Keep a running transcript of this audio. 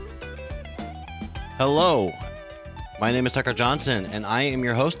Hello, my name is Tucker Johnson, and I am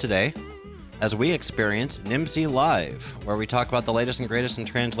your host today as we experience Nimdzi Live, where we talk about the latest and greatest in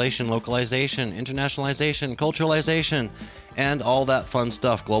translation, localization, internationalization, culturalization, and all that fun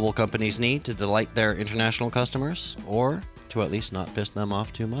stuff global companies need to delight their international customers, or to at least not piss them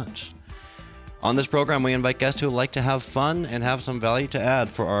off too much. On this program, we invite guests who like to have fun and have some value to add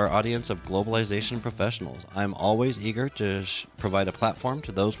for our audience of globalization professionals. I'm always eager to provide a platform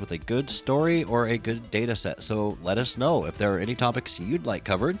to those with a good story or a good data set, so let us know if there are any topics you'd like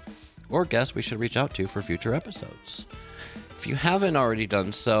covered or guests we should reach out to for future episodes. If you haven't already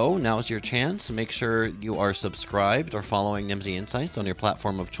done so, now is your chance. Make sure you are subscribed or following Nimdzi Insights on your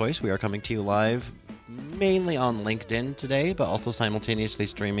platform of choice. We are coming to you live mainly on LinkedIn today, but also simultaneously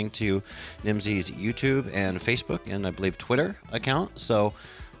streaming to Nimdzi's YouTube and Facebook and I believe Twitter account. So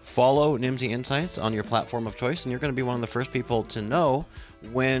follow Nimdzi Insights on your platform of choice, and you're going to be one of the first people to know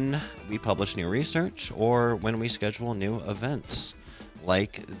when we publish new research or when we schedule new events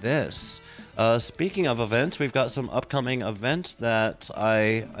like this. Speaking of events, we've got some upcoming events that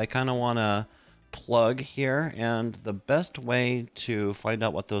I kind of want to plug here, and the best way to find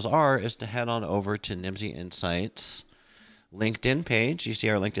out what those are is to head on over to Nimdzi Insights LinkedIn page. You see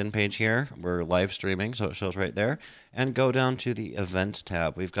our LinkedIn page here. We're live streaming, so it shows right there. And go down to the events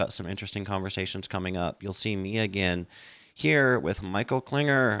tab. We've got some interesting conversations coming up. You'll see me again here with Michael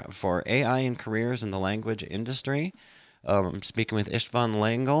Klinger for AI and Careers in the Language Industry. I'm speaking with Istvan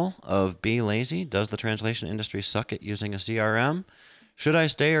Langle of Be Lazy. Does the translation industry suck at using a CRM? Should I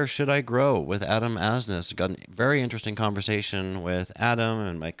stay or should I grow? With Adam Asnes. Got a very interesting conversation with Adam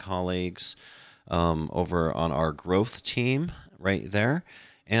and my colleagues over on our growth team right there.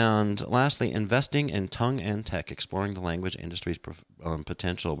 And lastly, investing in tongue and tech, exploring the language industry's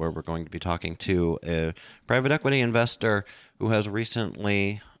potential, where we're going to be talking to a private equity investor who has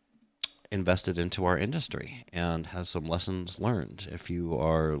recently invested into our industry and has some lessons learned. If you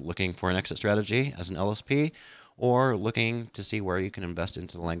are looking for an exit strategy as an LSP or looking to see where you can invest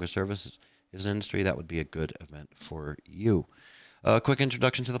into the language services industry, that would be a good event for you. A quick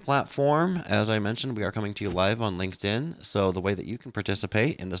introduction to the platform. As I mentioned, we are coming to you live on LinkedIn. So the way that you can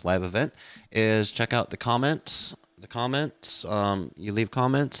participate in this live event is check out the comments. You leave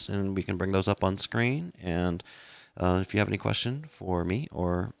comments and we can bring those up on screen. And if you have any question for me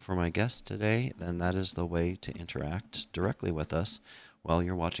or for my guest today, then that is the way to interact directly with us while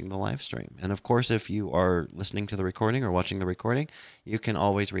you're watching the live stream. And of course, if you are listening to the recording or watching the recording, you can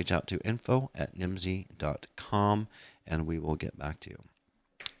always reach out to info@nimdzi.com and we will get back to you.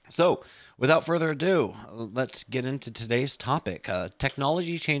 So without further ado, let's get into today's topic.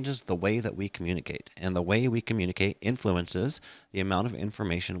 Technology changes the way that we communicate, and the way we communicate influences the amount of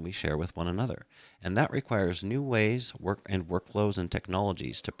information we share with one another. And that requires new ways, workflows, and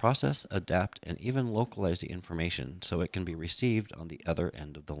technologies to process, adapt, and even localize the information so it can be received on the other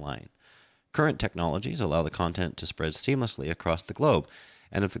end of the line. Current technologies allow the content to spread seamlessly across the globe.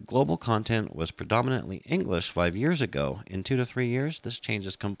 And if the global content was predominantly English 5 years ago, in 2 to 3 years, this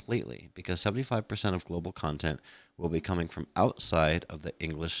changes completely because 75% of global content will be coming from outside of the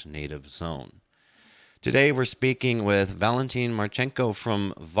English native zone. Today, we're speaking with Valentin Marchenko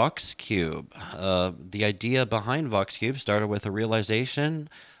from VoxCube. The idea behind VoxCube started with a realization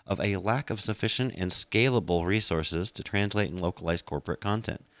of a lack of sufficient and scalable resources to translate and localize corporate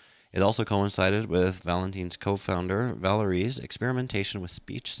content. It also coincided with Valentin's co-founder, Valerie's experimentation with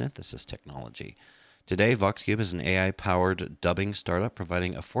speech synthesis technology. Today, VoxCube is an AI-powered dubbing startup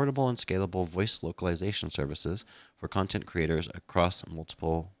providing affordable and scalable voice localization services for content creators across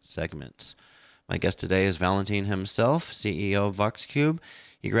multiple segments. My guest today is Valentin himself, CEO of VoxCube.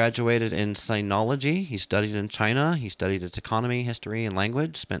 He graduated in sinology. He studied in China. He studied its economy, history, and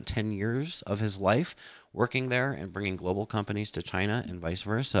language, spent 10 years of his life working there and bringing global companies to China and vice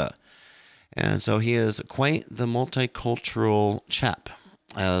versa. And so he is quite the multicultural chap,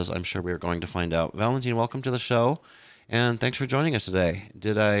 as I'm sure we are going to find out. Valentin, welcome to the show, and thanks for joining us today.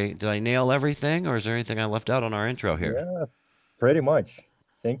 Did I nail everything, or is there anything I left out on our intro here? Yeah, pretty much.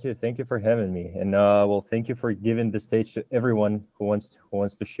 Thank you for having me, and thank you for giving the stage to everyone who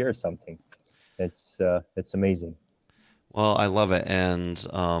wants to share something. It's amazing. Well, I love it, and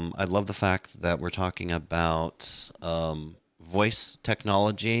I love the fact that we're talking about voice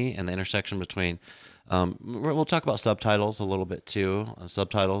technology and the intersection between. We'll talk about subtitles a little bit too,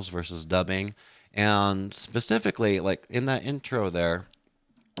 subtitles versus dubbing, and specifically, like in that intro there,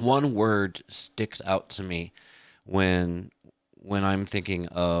 one word sticks out to me when I'm thinking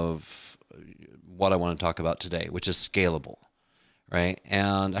of what I want to talk about today, which is scalable, right?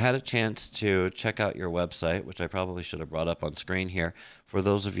 And I had a chance to check out your website, which I probably should have brought up on screen here. For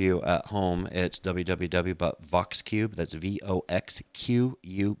those of you at home, it's www.voxcube, that's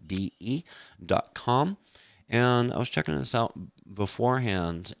VOXQUBE.com. And I was checking this out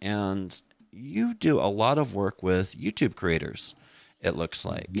beforehand, and you do a lot of work with YouTube creators, it looks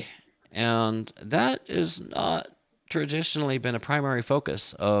like. And that is not traditionally been a primary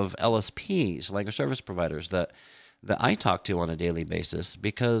focus of LSPs, language service providers, that I talk to on a daily basis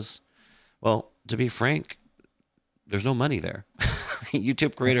because, well, to be frank, there's no money there.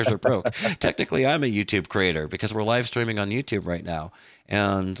 YouTube creators are broke. Technically, I'm a YouTube creator because we're live streaming on YouTube right now.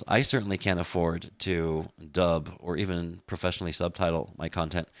 And I certainly can't afford to dub or even professionally subtitle my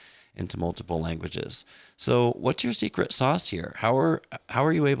content into multiple languages. So what's your secret sauce here? How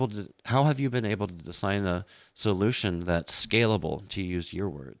have you been able to design a solution that's scalable, to use your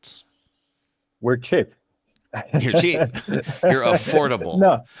words? We're cheap. You're cheap. You're affordable.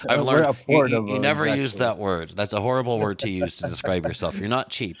 No, I've we're learned you affordable. never use Exactly. that word. That's a horrible word to use to describe yourself. You're not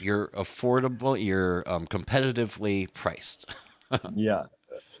cheap. You're affordable. You're competitively priced. Yeah.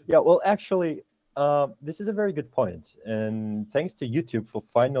 Yeah. Well, actually, this is a very good point, and thanks to YouTube for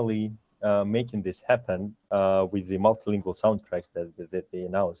finally making this happen with the multilingual soundtracks that they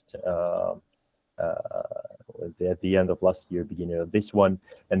announced at the end of last year, beginning of this one.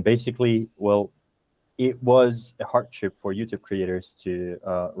 And basically, well, it was a hardship for YouTube creators to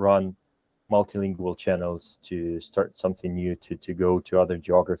run multilingual channels, to start something new, to go to other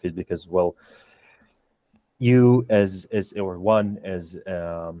geographies, because, well, you as or one as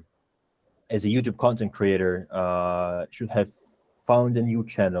a YouTube content creator should have found a new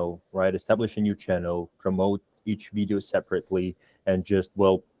channel, right? Establish a new channel, promote each video separately, and just,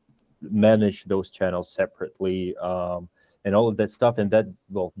 well, manage those channels separately, and all of that stuff. And that,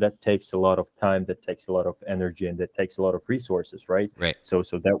 well, that takes a lot of time, that takes a lot of energy, and that takes a lot of resources, right? Right. So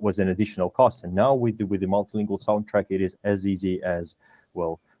that was an additional cost. And now with the multilingual soundtrack, it is as easy as,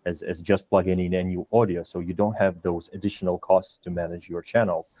 well, as just plugging in a new audio. So you don't have those additional costs to manage your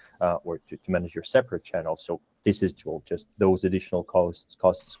channel, or to manage your separate channel. So this is, well, just those additional costs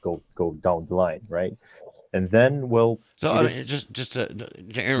go down the line, right? And then, well, So it I mean, is, just to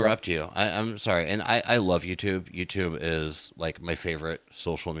interrupt you, I'm sorry, and I love YouTube. YouTube is like my favorite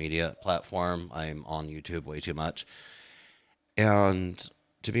social media platform. I'm on YouTube way too much, and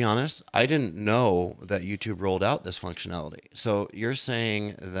to be honest, I didn't know that YouTube rolled out this functionality. So you're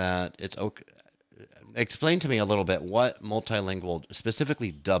saying that it's okay. Explain to me a little bit what multilingual,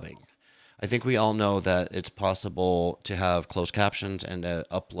 specifically dubbing. I think we all know that it's possible to have closed captions and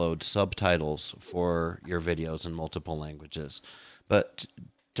upload subtitles for your videos in multiple languages. But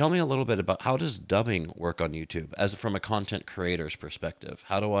tell me a little bit about, how does dubbing work on YouTube as from a content creator's perspective?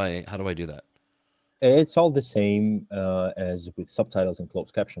 How do I do that? it's all the same as with subtitles and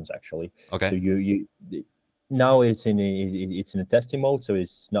closed captions, actually. Okay. So now it's in a testing mode, so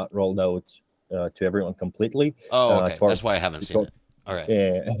it's not rolled out to everyone completely. Oh, okay. To our, That's why I haven't seen to, it. All right.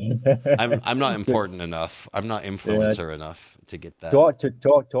 yeah. I'm not to, important enough. I'm not uh, influencer enough to get to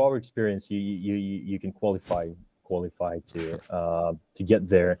that. our experience, you can qualify to get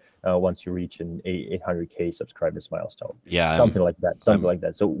there once you reach an 800K subscribers milestone, Yeah, something like that, I'm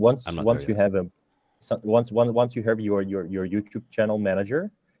So I'm once not there you yet. have once you have your YouTube channel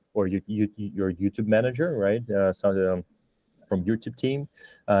manager, or your YouTube manager, right? From YouTube team,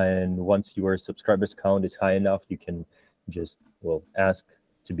 and once your subscribers count is high enough, you can just, well, ask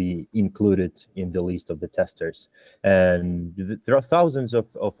to be included in the list of the testers. And there are thousands of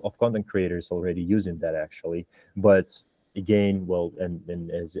content creators already using that, actually. But again, well, and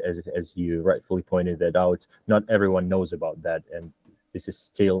as you rightfully pointed that out, not everyone knows about that, and this is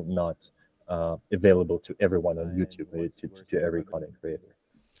still not available to everyone on YouTube, to every content creator.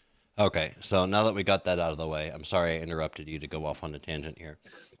 Okay, so now that we got that out of the way, I'm sorry I interrupted you to go off on a tangent here.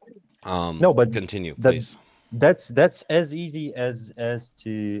 No, but Continue, that please. that's as easy as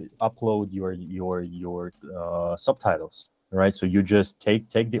to upload your subtitles, right? So you just take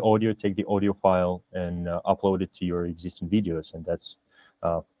the audio file, and upload it to your existing videos, and that's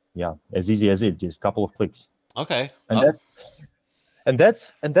uh, yeah, as easy as it, just a couple of clicks. Okay. And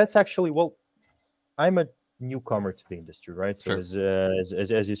that's actually, well, I'm a newcomer to the industry, right? So Sure.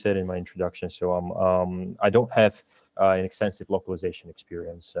 as you said in my introduction, so I don't have an extensive localization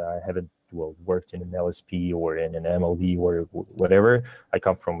experience. I haven't, well, worked in an LSP or in an MLD or whatever. I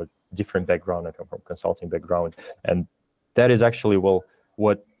come from a different background. I come from consulting background, and that is actually, well,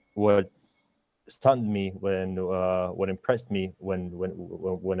 what stunned me, what impressed me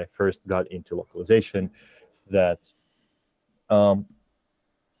when I first got into localization, that um,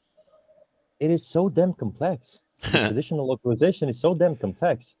 it is so damn complex. The traditional localization is so damn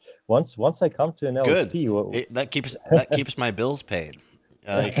complex. Once I come to an Good. LSP, That keeps my bills paid.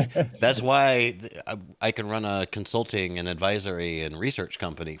 Like that's why I can run a consulting and advisory and research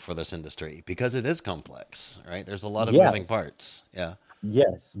company for this industry because it is complex, right? There's a lot of moving yes, parts. Yeah.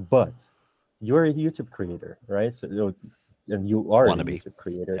 yes, but you're a YouTube creator, right? So, and you are a Wannabe. YouTube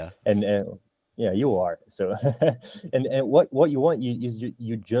creator, Yeah. and yeah, you are. So, and what you want is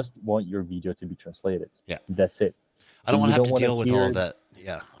you just want your video to be translated. Yeah. That's it. I So don't want you to have don't to want to deal with all hear that.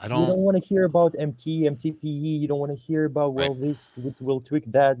 Yeah. I you don't don't want to hear about MTPE. You don't want to hear about, right. well, this will tweak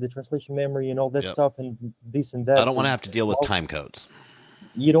that, the translation memory and all that Yep. stuff and this and I that. don't want So, to have to deal with well, time codes.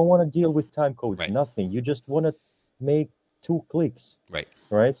 you don't want to deal with time codes, Right. nothing. You just want to make 2 clicks, Right.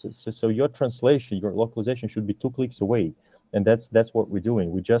 right? So your translation, your localization should be 2 clicks away, and that's what we're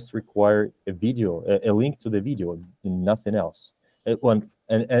doing. We just require a video, a link to the video, and nothing else.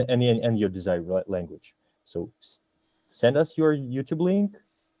 And your desired language. So send us your YouTube link,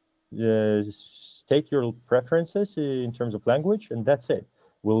 state your preferences in terms of language, and that's it.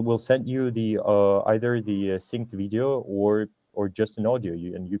 We'll send you the either the synced video or just an audio,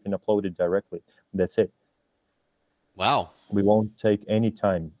 and you can upload it directly. That's it. Wow. We won't take any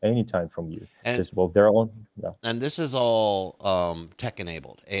time from you, And because, well, they're on. Yeah, and this is all tech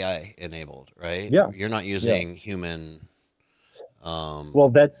enabled, AI enabled, right? yeah, You're not yeah. using human Well,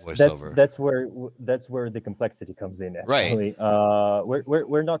 voiceover. that's where the complexity comes in. Right. Actually,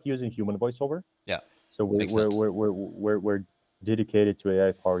 we're not using human voiceover. Yeah. So Makes sense. we're dedicated to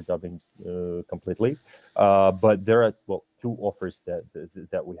AI powered dubbing completely. But there are, well, 2 offers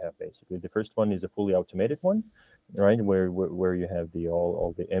that we have basically. The first one is a fully automated one, right? Where you have the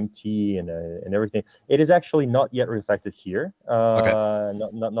all the MT and everything. It is actually not yet reflected here. Okay.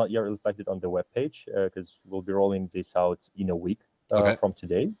 Not yet reflected on the web page, because we'll be rolling this out in a week Okay. from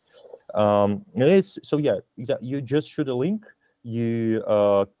today. It's so, yeah, exactly. You just shoot a link, you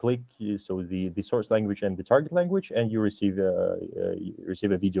click, so the source language and the target language, and you receive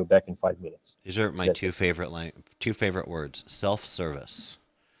a video back in 5 minutes. These are my That's it. two favorite words: self-service.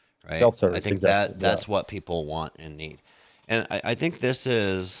 Right. I Self-service, think exactly. that Yeah. that's what people want and need, and I think this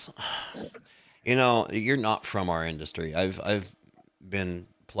is, you're not from our industry. I've been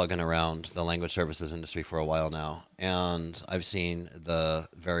plugging around the language services industry for a while now, and I've seen the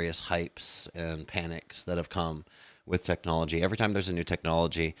various hypes and panics that have come with technology. Every time there's a new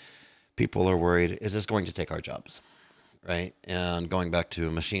technology, people are worried, is this going to take our jobs? Right? And going back to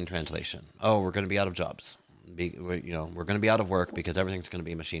machine translation, oh, we're going to be out of jobs. We're going to be out of work because everything's going to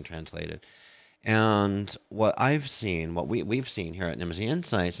be machine translated. And what I've seen, what we've seen here at Nimsy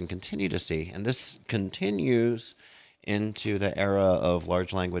Insights and continue to see, and this continues into the era of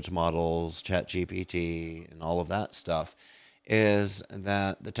large language models, chat GPT, and all of that stuff, is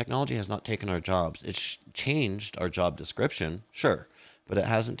that the technology has not taken our jobs. It's changed our job description, sure, but it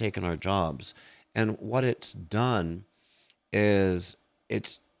hasn't taken our jobs. And what it's done is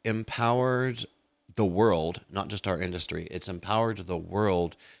it's empowered the world, not just our industry. It's empowered the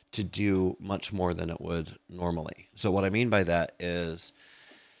world to do much more than it would normally. So what I mean by that is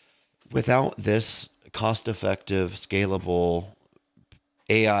without this cost-effective, scalable,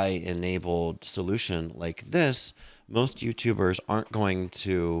 AI-enabled solution like this, most YouTubers aren't going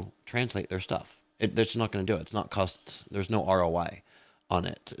to translate their stuff. They're just not going to do it. It's not costs. There's no ROI on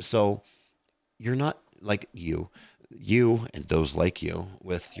it. So you're not like you and those like you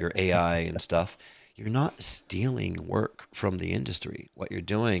with your AI and stuff. You're not stealing work from the industry. What you're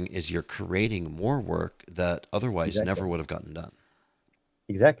doing is you're creating more work that otherwise Exactly. never would have gotten done.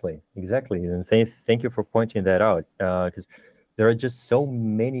 Exactly. And thank you for pointing that out, because there are just so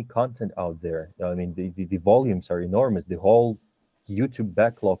many content out there. I mean, the volumes are enormous. The whole YouTube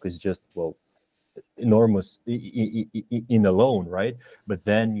backlog is just, well, enormous in alone, right? But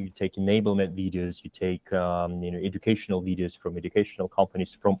then you take enablement videos, you take educational videos from educational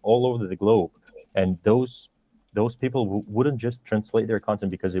companies from all over the globe, and those people wouldn't just translate their content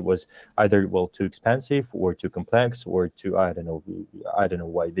because it was either, well, too expensive or too complex or too, I don't know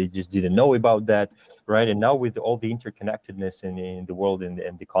why they just didn't know about that, right? And now with all the interconnectedness in the world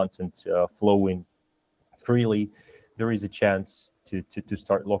and the content flowing freely, there is a chance to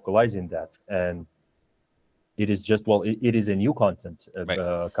start localizing that. And it is just, well, it is a new content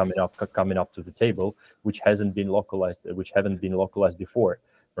Right. coming up to the table, which haven't been localized before,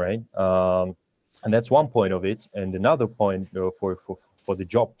 right? And that's one point of it, and another point, for the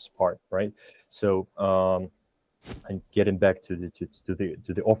jobs part, right? So And getting back to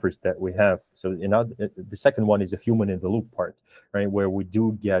the offers that we have, so the second one is the human in the loop part, right, where we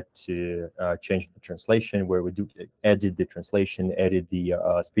do get to change the translation, where we do edit the translation, edit the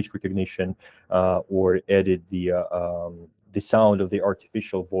speech recognition, or edit the sound of the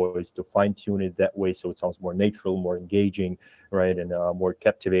artificial voice to fine tune it that way so it sounds more natural, more engaging, right, and more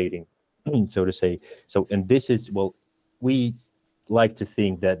captivating, so to say. So, and this is, well, we like to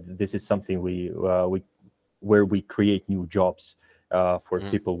think that this is something we where we create new jobs for Mm-hmm.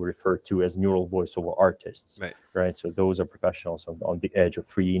 people we refer to as neural voiceover artists, Right. right? So those are professionals on the edge of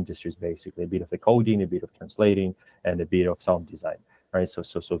three industries, basically a bit of the coding, a bit of translating, and a bit of sound design, right?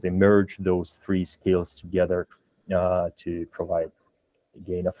 So they merge those three skills together to provide,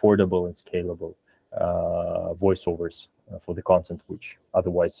 again, affordable and scalable voiceovers for the content which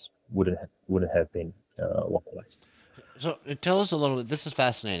otherwise wouldn't have been localized. So tell us a little bit. This is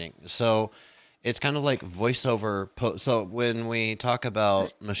fascinating. So it's kind of like voiceover. So when we talk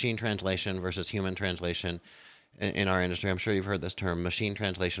about machine translation versus human translation in our industry, I'm sure you've heard this term, machine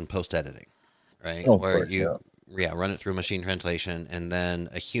translation post editing, right? Of Where course, you yeah. run it through machine translation and then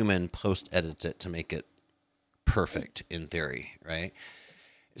a human post edits it to make it perfect in theory, right?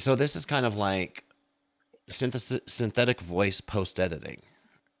 So this is kind of like synthetic voice post editing,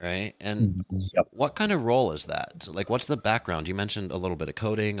 right? And Yep. what kind of role is that? So, like, what's the background? You mentioned a little bit of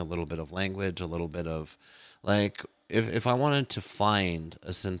coding, a little bit of language, a little bit of, like, if I wanted to find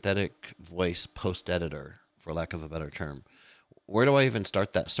a synthetic voice post editor, for lack of a better term, where do I even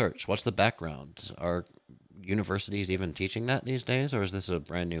start that search? What's the background? Are universities even teaching that these days, or is this a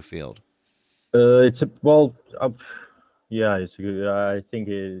brand new field? It's a well, yeah, it's a good. I think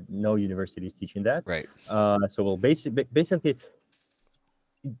no university is teaching that. Right. So well, basically,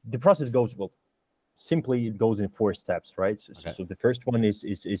 the process goes, well. Simply, it goes in four steps, right? So, so, Okay. so the first one is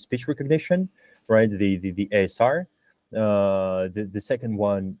speech recognition, right? The ASR. The second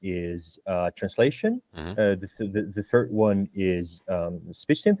one is translation. Mm-hmm. The third one is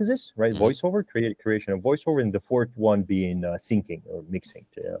speech synthesis, right? Mm-hmm. Voiceover, creation of voiceover, and the fourth one being syncing or mixing,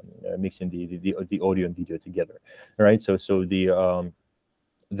 mixing the audio and video together, right? So there are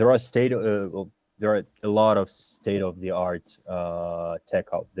well, there are a lot of state of the art tech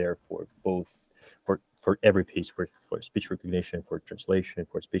out there for both, for every piece, for speech recognition, for translation,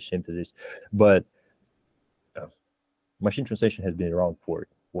 for speech synthesis. But uh, machine translation has been around for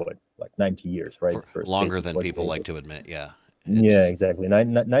what, like 90 years, right? For The first longer patent than was people made. like to admit, yeah. Yeah, It's exactly.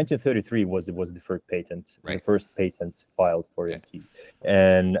 1933 was the first patent, the right. first patent filed for Right. MT,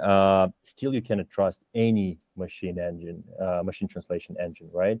 and still you cannot trust any machine translation engine,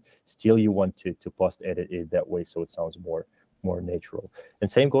 right? Still, you want to post edit it that way so it sounds more natural.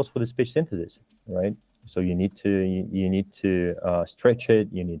 And same goes for the speech synthesis, right? So you need to stretch it.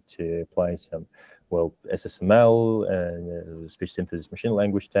 You need to apply some, well, SSML and speech synthesis machine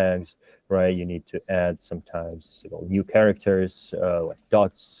language tags, right? You need to add sometimes, new characters like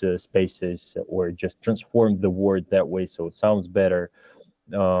dots, spaces, or just transform the word that way so it sounds better,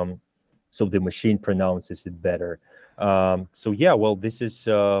 um, so the machine pronounces it better. So yeah, well, this is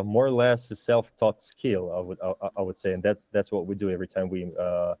more or less a self-taught skill, I would say, and that's what we do every time we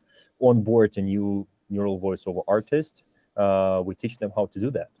onboard a new neural voiceover artist. We teach them how to do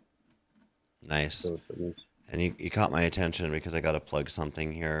that. Nice. So this. And you caught my attention because I got to plug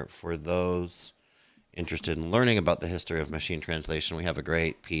something here. For those interested in learning about the history of machine translation, we have a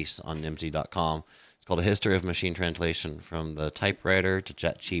great piece on nimsy.com. It's called A History of Machine Translation from the Typewriter to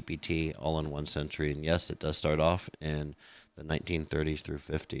ChatGPT, all in one century. And yes, it does start off in the 1930s through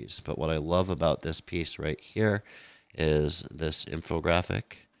 50s. But what I love about this piece right here is this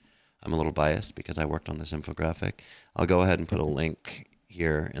infographic. I'm a little biased because I worked on this infographic. I'll go ahead and put a link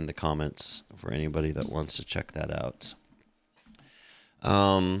here in the comments for anybody that wants to check that out.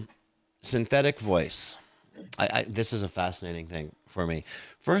 Synthetic voice. This is a fascinating thing for me.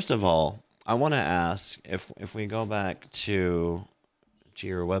 First of all, I want to ask if we go back to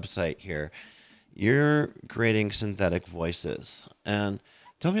your website here, you're creating synthetic voices, and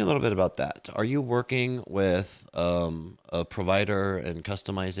tell me a little bit about that. Are you working with a provider and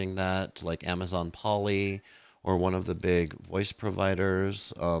customizing that, like Amazon Polly or one of the big voice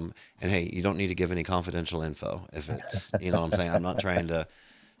providers? And hey, you don't need to give any confidential info if it's, you know what I'm saying? I'm not trying to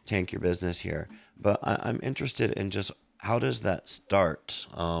tank your business here, but I'm interested in just how does that start?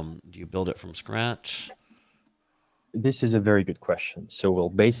 Do you build it from scratch? This is a very good question. So, well,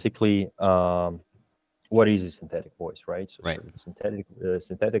 basically, what is a synthetic voice, right? So Right. the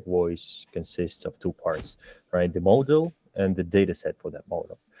synthetic voice consists of two parts, right? The model and the data set for that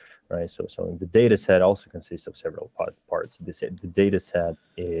model, right? So the data set also consists of several parts. The data set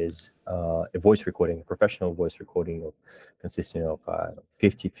is a voice recording, a professional voice recording consisting of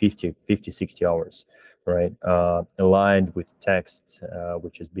 50, 60 hours, right? Aligned with text,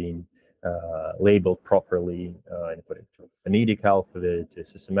 which is being labeled properly according to phonetic alphabet,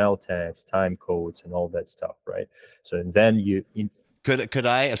 SSML tags, time codes, and all that stuff, right? So then Could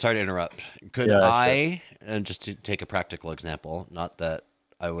I? Sorry to interrupt. Could Yeah, I, and just to take a practical example, not that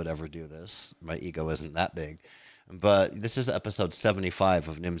I would ever do this, my ego isn't that big, but this is episode 75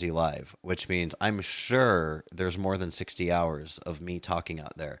 of Nimsy Live, which means I'm sure there's more than 60 hours of me talking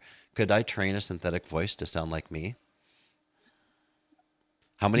out there. Could I train a synthetic voice to sound like me?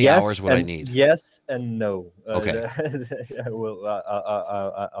 How many hours would I need? Yes and no. Okay.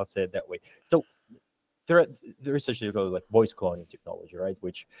 I'll say it that way. So there is such a like voice cloning technology, right?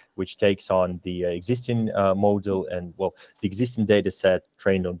 Which takes on the existing model and the existing data set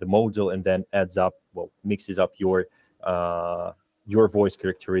trained on the model, and then mixes up your voice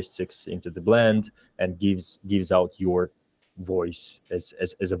characteristics into the blend and gives out your voice as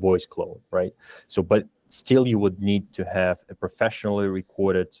a voice clone, right? So, but still, you would need to have a professionally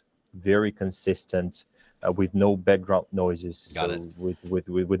recorded, very consistent, with no background noises. Got it.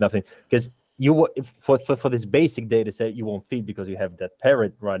 With nothing, because for this basic data set you won't feed because you have that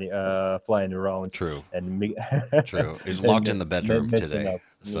parrot running flying around. True. And True. He's locked in the bedroom today, up.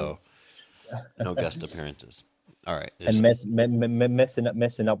 so no guest appearances. All right. And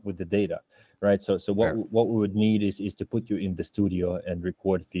messing up with the data, right? So what we would need is to put you in the studio and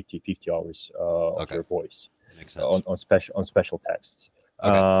record 50 hours of your voice. Makes sense. on special texts.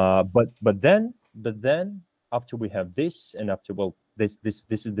 Okay. But then after we have this, and after this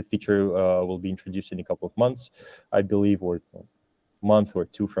is the feature we'll be introduced in a couple of months, I believe, or month or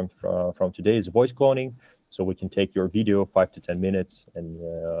two from today, is voice cloning. So we can take your video 5 to 10 minutes and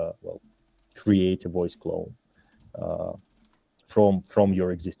create a voice clone from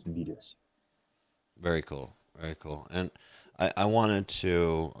your existing videos. Very cool. Very cool. And I wanted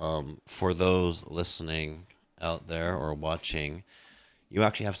to, for those listening out there or watching, you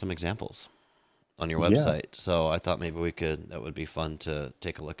actually have some examples on your website. Yeah. So I thought maybe that would be fun to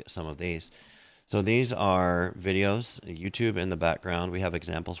take a look at some of these. So these are videos, YouTube in the background. We have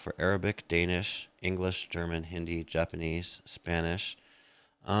examples for Arabic, Danish, English, German, Hindi, Japanese, Spanish.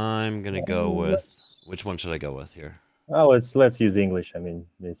 I'm going to go with, which one should I go with here? Oh, let's use English. I mean,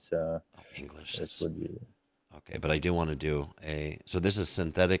 it's English. This would be okay, but I do want to do so this is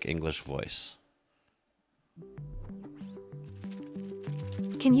synthetic English voice.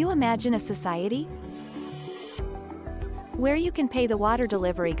 Can you imagine a society where you can pay the water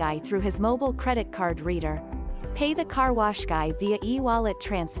delivery guy through his mobile credit card reader, pay the car wash guy via e-wallet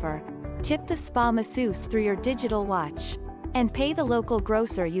transfer, tip the spa masseuse through your digital watch, and pay the local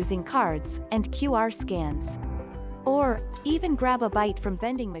grocer using cards and QR scans? Or even grab a bite from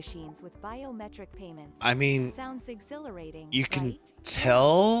vending machines with biometric payments. I mean, sounds exhilarating. You can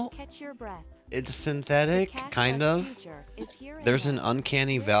tell Catch your breath. It's synthetic, kind of. There's an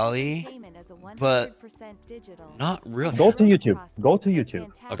uncanny valley, but not really. Go to YouTube. Okay. Go to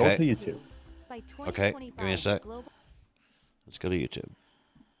YouTube. Okay, give me a sec. Let's go to YouTube.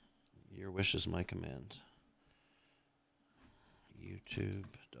 Your wish is my command.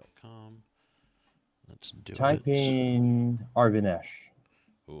 YouTube.com. Let's do Type in Arvin Ash.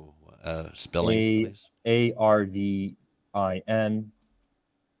 Ooh, spelling, please. ARVIN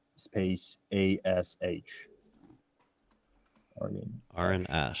space ASH. Arvin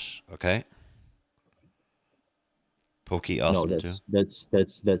Ash. Okay. Pokey awesome no, too. That's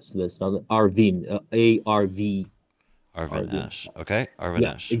not Arvin. ARV. Arvin Ash. Okay. Arvin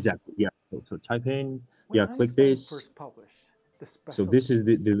Ash. Exactly. Yeah. So type in. Click this. So this is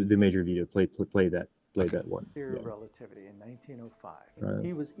the major video. Play that. Play that one. Theory of relativity in 1905.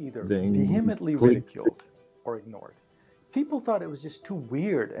 He was either vehemently ridiculed or ignored. People thought it was just too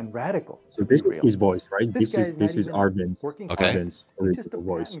weird and radical. So this is his voice, right? This is Arvin's original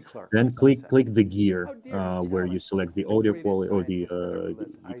voice. Then click the gear where you select the audio quality or the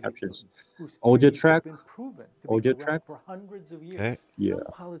captions. Audio track. Okay. Yeah.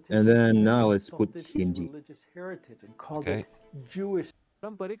 And then now let's put Hindi. Okay. Jewish.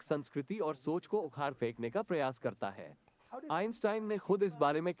 पारंपरिक संस्कृति और सोच को उखाड़ फेंकने का प्रयास करता है। आइंस्टाइन ने खुद इस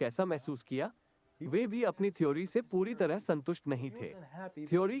बारे में कैसा महसूस किया? वे भी अपनी थ्योरी से पूरी तरह संतुष्ट नहीं थे।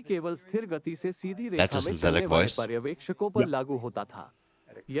 थ्योरी केवल स्थिर गति से सीधी रेखा में चलने वाले पर्यवेक्षकों पर लागू होता था।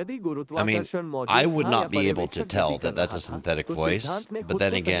 यदि I mean, गुरुत्वाकर्षण I मौजूद would था या not be able to पर्यवेक्षक tell गति कर that that's रहा a था synthetic तो voice, सिद्धांत में but खुद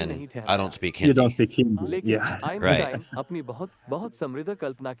then को सही again, नहीं I ठहराया don't speak You don't Hindi. speak Hindi. लेकिन Yeah. आइंस्टाइन अपनी बहुत बहुत समृद्ध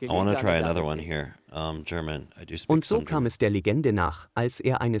कल्पना के I लिए want to जाने try another जाते one थे here. German. I do speak Und so some kam German. es der Legende nach, als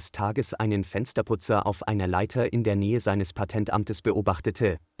er eines Tages einen Fensterputzer auf einer Leiter in der Nähe seines Patentamtes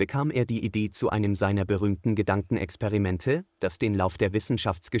beobachtete, bekam er die Idee zu einem seiner berühmten Gedankenexperimente, das den Lauf der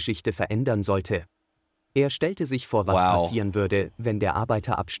Wissenschaftsgeschichte verändern sollte. Er stellte sich vor, was Wow. passieren würde, wenn der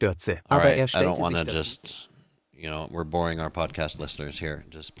Arbeiter abstürze. All Aber right. er I don't stellte want sich to das just, we're boring our podcast listeners here,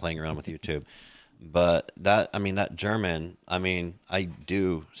 just playing around with YouTube. But that German, I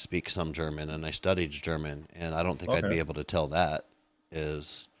do speak some German and I studied German, and I don't think I'd Okay. be able to tell that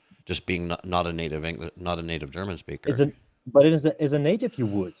is just being not a native English, not a native German speaker. But as a native, you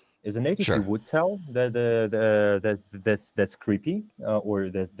would. As a native, Sure. you would tell that that's creepy or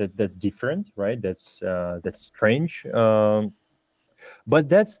that's different, right? That's strange. But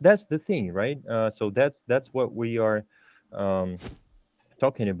that's the thing, right? So that's what we are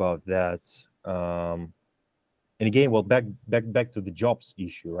talking about. That and again, well, back to the jobs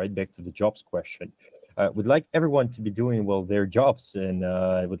issue, right? Back to the jobs question. Would like everyone to be doing well their jobs, and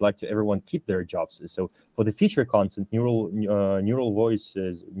I would like to everyone keep their jobs. So for the feature content, neural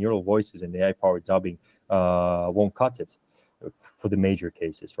voices, and AI-powered dubbing won't cut it for the major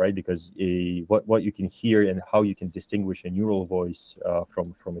cases, right? Because what you can hear and how you can distinguish a neural voice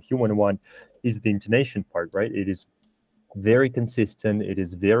from a human one is the intonation part, right? It is very consistent. It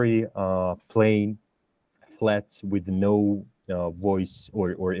is very plain, flat, with no voice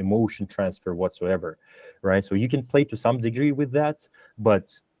or emotion transfer whatsoever, right? So you can play to some degree with that, but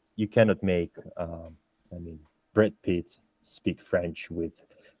you cannot make Brad Pitt speak French with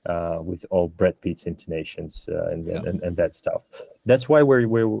all Brad Pitt's intonations and that stuff. That's why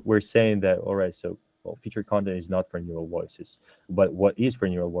we're saying that, all right, so feature content is not for neural voices, but what is for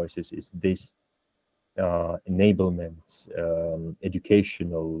neural voices is this enablement,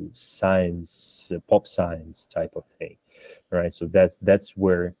 educational science, pop science type of thing, right? So that's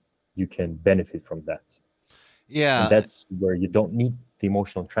where you can benefit from that. Yeah. And that's where you don't need the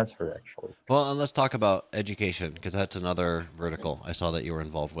emotional transfer, actually. Well, and let's talk about education, because that's another vertical I saw that you were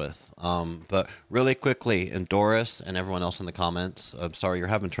involved with. But really quickly, and Doris and everyone else in the comments, I'm sorry you're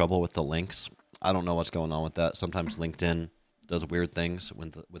having trouble with the links. I don't know what's going on with that. Sometimes LinkedIn does weird things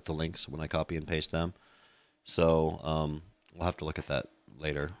with the links when I copy and paste them. So we'll have to look at that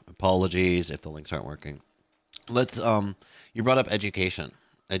later. Apologies if the links aren't working. Let's you brought up education.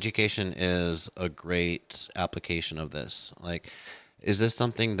 Education is a great application of this. Like, is this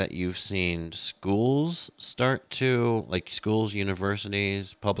something that you've seen schools start to, like schools,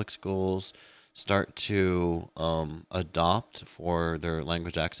 universities, public schools, start to adopt for their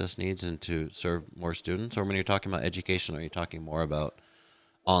language access needs and to serve more students? Or when you're talking about education, are you talking more about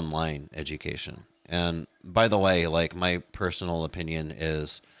online education? And by the way, like, my personal opinion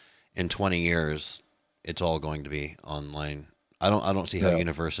is in 20 years, it's all going to be online. I don't see how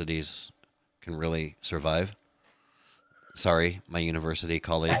universities can really survive. Sorry, my university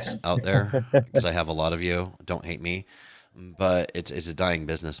colleagues out there, because I have a lot of you. Don't hate me. But it's a dying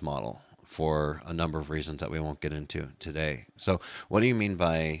business model for a number of reasons that we won't get into today. So what do you mean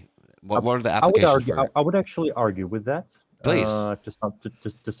by, what are the applications for? I would actually argue with that. Please. To some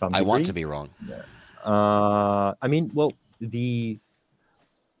degree. I want to be wrong. Yeah. How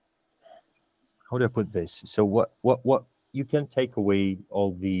do I put this? So what you can take away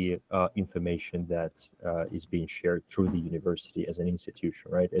all the information that is being shared through the university as an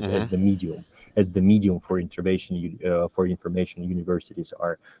institution, right? As the medium for information. Universities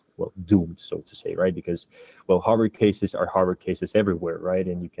are doomed, so to say, right? Because Harvard cases are Harvard cases everywhere, right?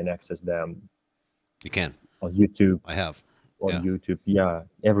 And you can access them. You can on YouTube. I have. YouTube,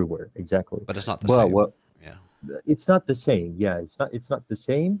 everywhere, exactly. But it's not the same. It's not the same. It's not the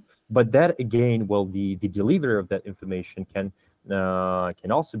same. But that again, the delivery of that information can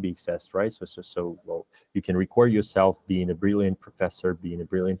also be accessed, right? So you can record yourself being a brilliant professor, being a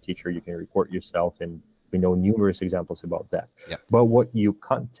brilliant teacher. You can record yourself, and we know numerous examples about that. Yeah. But what you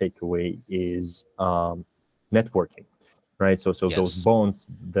can't take away is networking. Right, so yes.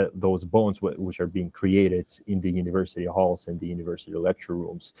 those bonds which are being created in the university halls and the university lecture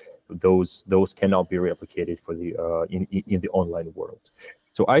rooms, those cannot be replicated for the in the online world.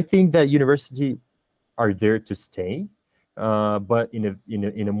 So I think that universities are there to stay, but in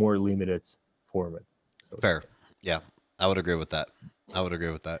a more limited format. So, fair, yeah, I would agree with that. No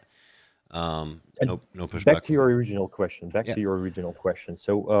pushback. Back to your original question.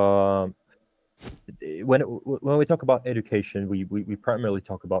 So. when we talk about education, we primarily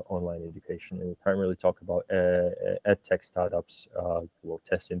talk about online education, and we primarily talk about ed tech startups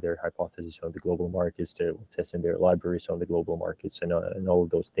testing their hypotheses on the global markets, testing their libraries on the global markets, and all of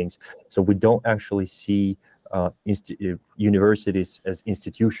those things. So we don't actually see universities as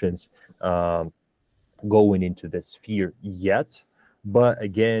institutions going into that sphere yet. But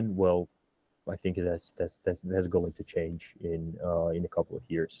again, well, I think that's going to change in a couple of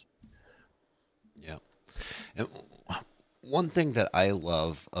years. Yeah. And one thing that I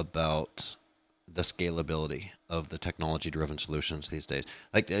love about the scalability of the technology-driven solutions these days,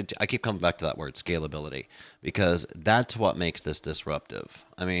 like I keep coming back to that word, scalability, because that's what makes this disruptive.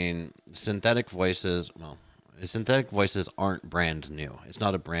 I mean, synthetic voices aren't brand new. It's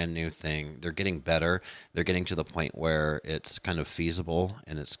not a brand new thing. They're getting better. They're getting to the point where it's kind of feasible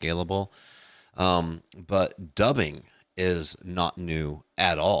and it's scalable. But dubbing is not new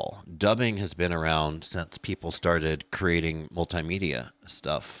at all. Dubbing has been around since people started creating multimedia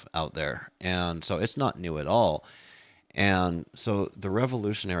stuff out there. And so it's not new at all. And so the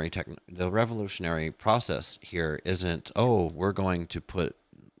revolutionary process here isn't, oh, we're going to put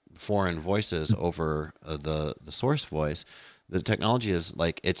foreign voices over the source voice. The technology is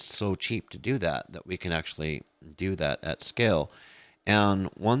like, it's so cheap to do that we can actually do that at scale. And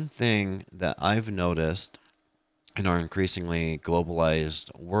one thing that I've noticed in our increasingly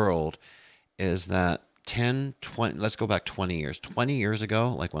globalized world is that 20, let's go back 20 years. 20 years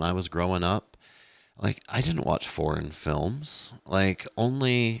ago, like when I was growing up, like I didn't watch foreign films. Like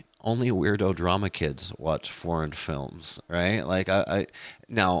only weirdo drama kids watch foreign films, right? Like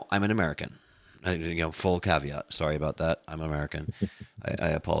now I'm an American. Full caveat. Sorry about that. I'm American. I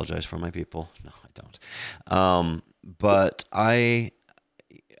apologize for my people. No, I don't. But I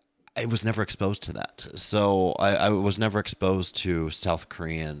was never exposed to that. So I was never exposed to South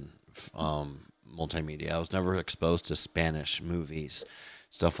Korean multimedia. I was never exposed to Spanish movies,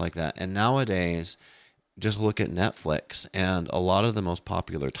 stuff like that. And nowadays, just look at Netflix, and a lot of the most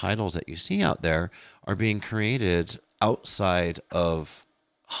popular titles that you see out there are being created outside of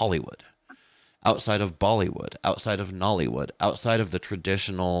Hollywood, outside of Bollywood, outside of Nollywood, outside of the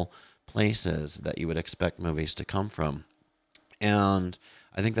traditional places that you would expect movies to come from. And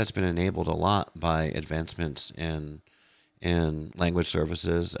I think that's been enabled a lot by advancements in language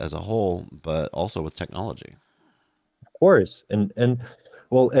services as a whole, but also with technology. Of course, and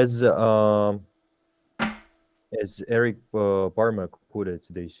well, as Eric Barma put it,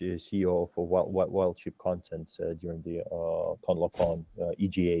 the CEO of Wild Chip Content during the ConLoCon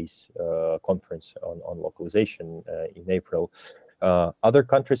EGA's conference on localization in April, other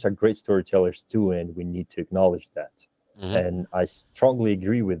countries are great storytellers too, and we need to acknowledge that. Mm-hmm. And I strongly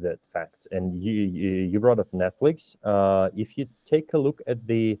agree with that fact. And you brought up Netflix. If you take a look at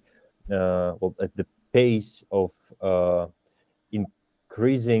the pace of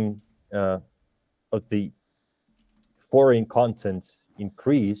increasing of the foreign content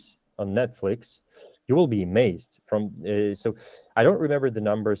increase on Netflix, you will be amazed. So I don't remember the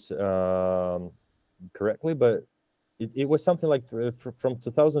numbers correctly, but it was something like from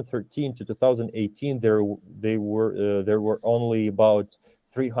 2013 to 2018, there were only about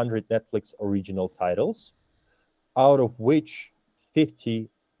 300 Netflix original titles, out of which 50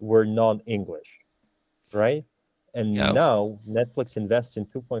 were non-English, right? And now Netflix invests in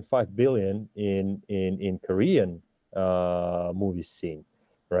 2.5 billion in Korean movie scene,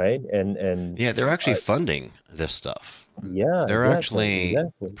 right? And yeah, they're actually funding this stuff. Yeah, they're actually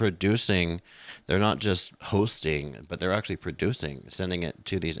producing. They're not just hosting, but they're actually producing, sending it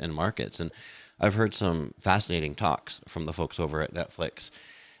to these end markets. And I've heard some fascinating talks from the folks over at Netflix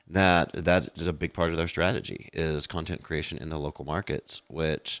that is a big part of their strategy is content creation in the local markets,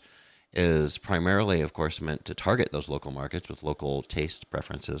 which is primarily, of course, meant to target those local markets with local taste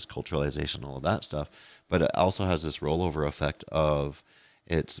preferences, culturalization, all of that stuff. But it also has this rollover effect of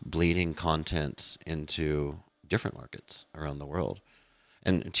it's bleeding content into different markets around the world.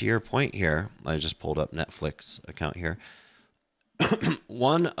 And to your point here, I just pulled up Netflix account here.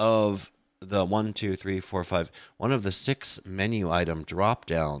 One of the 6 menu item drop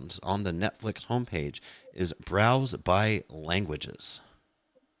downs on the Netflix homepage is browse by languages.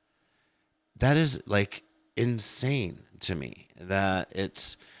 That is like insane to me, that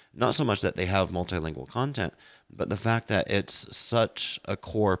it's not so much that they have multilingual content, but the fact that it's such a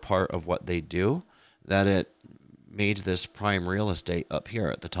core part of what they do that it made this prime real estate up here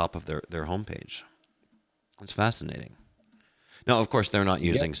at the top of their homepage. It's fascinating. Now, of course, they're not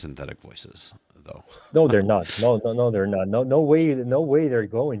using synthetic voices, though. No, they're not. No, they're not. No way they're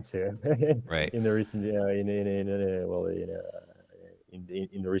going to. Right. In the recent,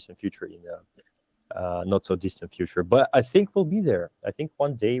 in the recent future, in not so distant future. But I think we'll be there. I think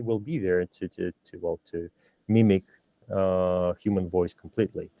one day we'll be there to mimic human voice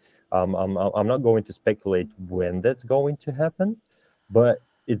completely. I'm not going to speculate when that's going to happen, but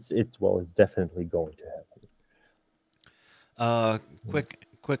it's definitely going to happen.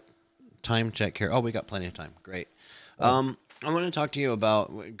 Quick time check here. Oh, we got plenty of time. Great. I want to talk to you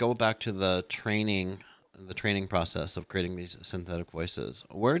about, go back to the training process of creating these synthetic voices.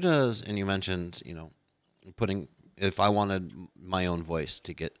 Where does, and you mentioned, if I wanted my own voice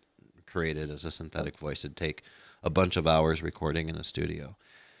to get created as a synthetic voice, it'd take a bunch of hours recording in a studio.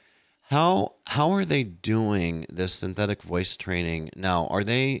 How are they doing this synthetic voice training now? Are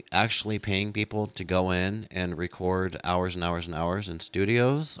they actually paying people to go in and record hours and hours and hours in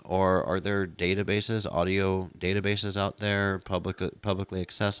studios, or are there databases, audio databases out there, publicly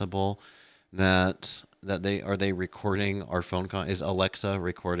accessible, that they recording our phone call? Is Alexa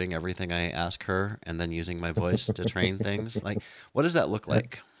recording everything I ask her and then using my voice to train things? Like, what does that look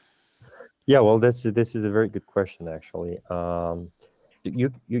like? Yeah, well, this is a very good question, actually.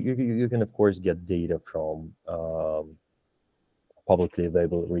 You can of course get data from publicly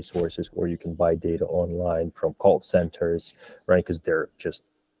available resources, or you can buy data online from call centers, right? Because they're just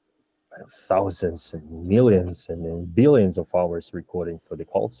thousands and millions and billions of hours recording for the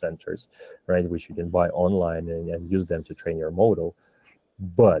call centers, right? Which you can buy online and use them to train your model.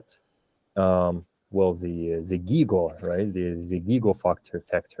 But the gigo, right? The gigo factor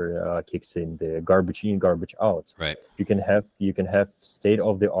kicks in, the garbage in, garbage out. Right. You can have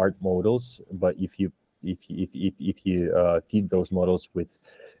state-of-the-art models, but if you feed those models with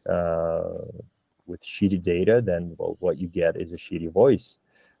shitty data, then what you get is a shitty voice,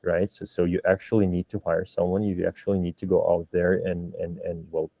 right? So you actually need to hire someone. You actually need to go out there and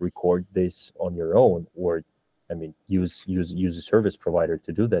record this on your own, or use a service provider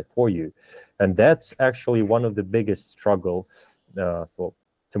to do that for you. And that's actually one of the biggest struggle, to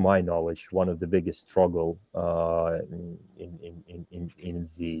my knowledge, one of the biggest struggle in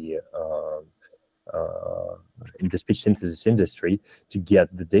the speech synthesis industry, to get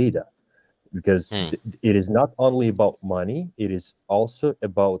the data, because it is not only about money, it is also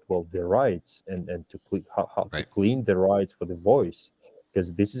about the rights and to to clean the rights for the voice,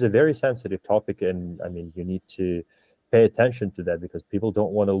 because this is a very sensitive topic, and you need to pay attention to that, because people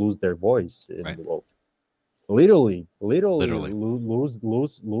don't want to lose their voice, and literally lose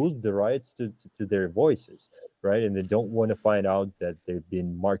the rights to their voices, right? And they don't want to find out that they've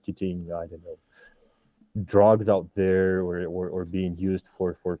been marketing, I don't know, drugs out there, or being used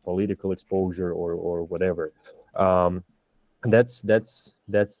for political exposure or whatever. And that's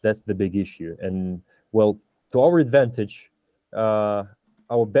the big issue. And to our advantage, our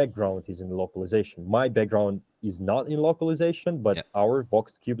background is in localization. My background is not in localization, but our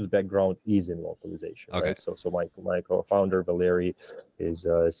VoxCube's background is in localization. Okay. Right? So my co-founder Valery is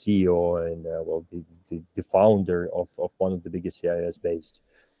CEO and the founder of one of the biggest CIS-based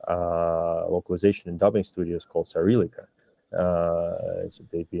localization and dubbing studios called Cyrillica. So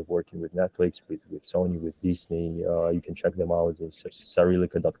they've been working with Netflix, with Sony, with Disney. You can check them out. It's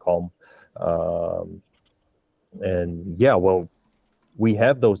cyrillica.com. And we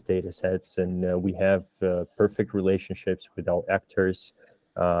have those data sets, and we have perfect relationships with our actors.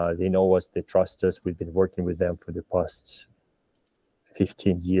 They know us, they trust us. We've been working with them for the past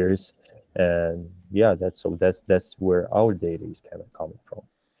 15 years. And that's where our data is kind of coming from.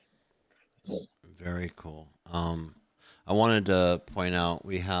 Very cool. I wanted to point out,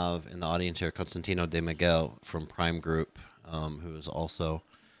 we have in the audience here Constantino De Miguel from Prime Group, who is also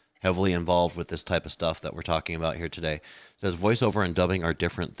heavily involved with this type of stuff that we're talking about here today. It says voiceover and dubbing are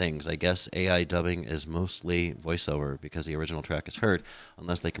different things. I guess AI dubbing is mostly voiceover because the original track is heard,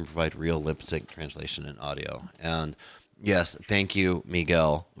 unless they can provide real lip sync translation in audio. And yes, thank you,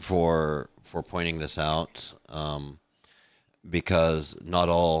 Miguel, for pointing this out, because not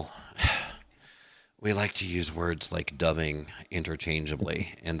all... We like to use words like dubbing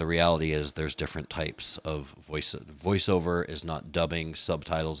interchangeably, and the reality is there's different types of voiceover is not dubbing,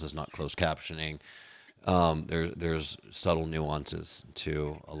 subtitles is not closed captioning. There's subtle nuances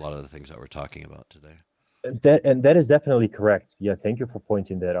to a lot of the things that we're talking about today. That is definitely correct. Yeah, thank you for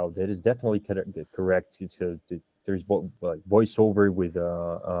pointing that out. That is definitely correct. There's voiceover with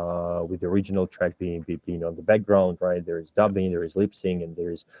the original track being on the background, right? There is dubbing, there is lip sync, and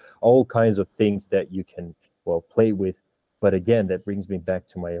there is all kinds of things that you can play with. But again, that brings me back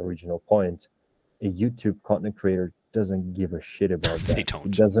to my original point. A YouTube content creator doesn't give a shit about that. They don't. He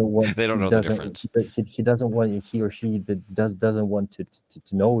doesn't want. They don't know the difference. He doesn't want. He or she doesn't want to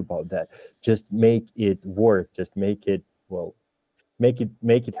know about that. Just make it work. Just make it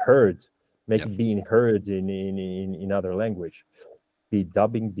make it heard, make Yep. it being heard in other language. Be it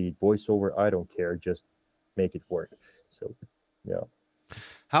dubbing, be it voiceover, I don't care. Just make it work. So, yeah.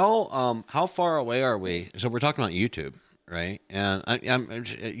 How far away are we? So we're talking about YouTube, right? And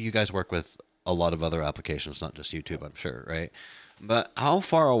you guys work with a lot of other applications, not just YouTube, I'm sure, right? But how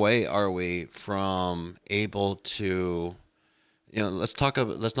far away are we from able to, let's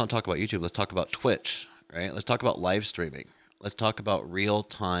not talk about YouTube. Let's talk about Twitch, right? Let's talk about live streaming. Let's talk about real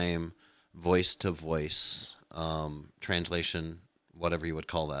time voice to voice translation, whatever you would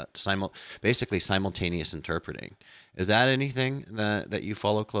call that. Basically simultaneous interpreting. Is that anything that you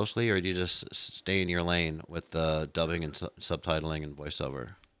follow closely, or do you just stay in your lane with the dubbing and subtitling and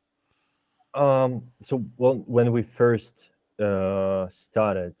voiceover? So, well, when we first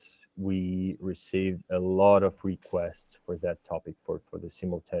started, we received a lot of requests for that topic, for the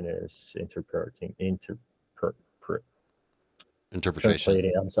simultaneous interpretation.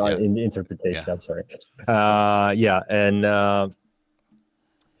 Translating. I'm sorry, Yeah. in the interpretation. Yeah. I'm sorry. And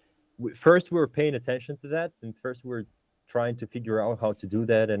first we were paying attention to that, and first we were trying to figure out how to do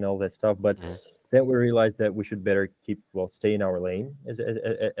that and all that stuff. But then we realized that we should better stay in our lane,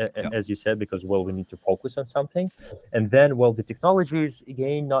 as you said, because we need to focus on something. And then the technology is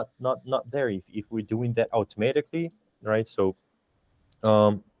again not there if we're doing that automatically, right? So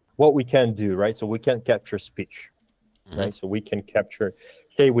what we can do, right? So we can capture speech, right? So we can capture,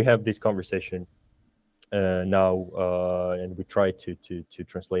 say we have this conversation now, and we try to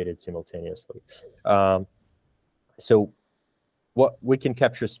translate it simultaneously. So what we can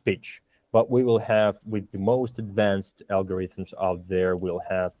capture speech, but we will have, with the most advanced algorithms out there, we'll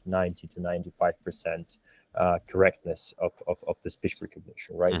have 90 to 95% correctness of the speech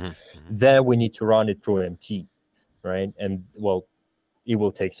recognition, right? Then we need to run it through MT, right? And it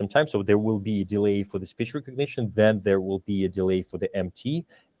will take some time. So there will be a delay for the speech recognition. Then there will be a delay for the MT.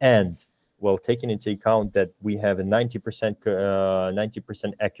 And taking into account that we have a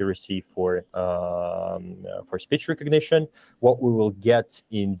 90% accuracy for speech recognition, what we will get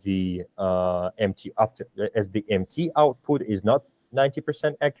in the MT as the MT output is not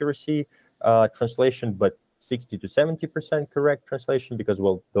 90% accuracy translation, but 60 to 70% correct translation, because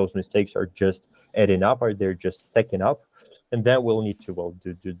those mistakes are just adding up, or they're just stacking up. And then we'll need to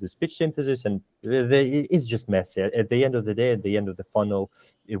do the speech synthesis, and it's just messy. At the end of the day, at the end of the funnel,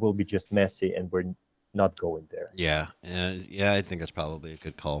 it will be just messy, and we're not going there. Yeah, I think that's probably a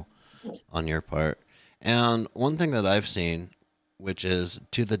good call on your part. And one thing that I've seen, which is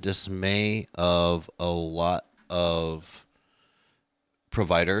to the dismay of a lot of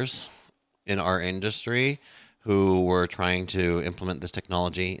providers in our industry who were trying to implement this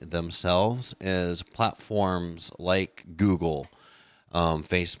technology themselves, is platforms like Google,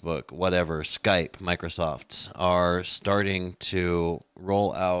 Facebook, whatever, Skype, Microsoft, are starting to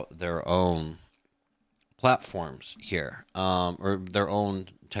roll out their own platforms here, or their own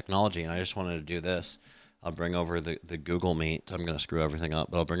technology. And I just wanted to do this. I'll bring over the Google Meet. I'm going to screw everything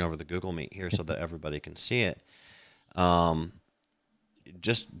up, but I'll bring over the Google Meet here so that everybody can see it.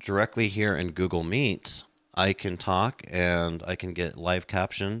 Just directly here in Google Meet, I can talk and I can get live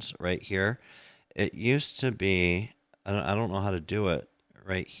captions right here. It used to be, I don't know how to do it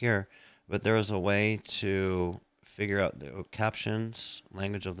right here, but there was a way to figure out the captions,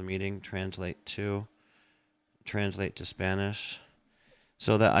 language of the meeting, translate to Spanish,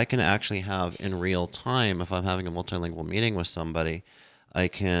 so that I can actually have in real time, if I'm having a multilingual meeting with somebody, I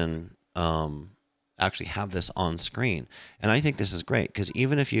can actually have this on screen. And I think this is great, because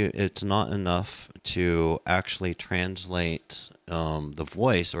even if it's not enough to actually translate the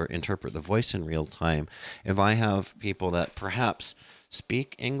voice or interpret the voice in real time, if I have people that perhaps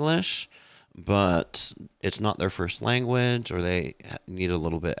speak English, but it's not their first language, or they need a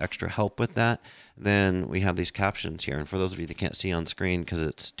little bit extra help with that, then we have these captions here. And for those of you that can't see on screen because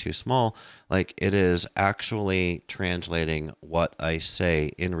it's too small, like, it is actually translating what I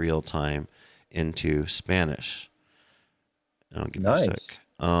say in real time into Spanish. I'll give you a sec.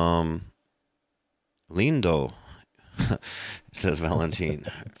 Lindo, says Valentin,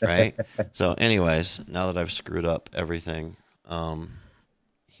 right? So anyways, now that I've screwed up everything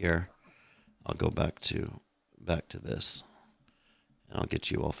here, I'll go back to this, and I'll get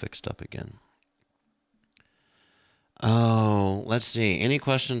you all fixed up again. Oh, let's see. Any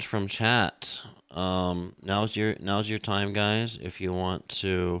questions from chat? Now's your time, guys. If you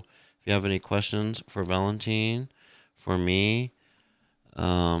have any questions for Valentin, for me,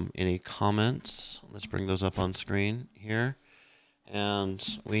 any comments, let's bring those up on screen here. And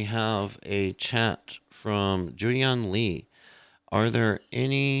we have a chat from Julian Lee. Are there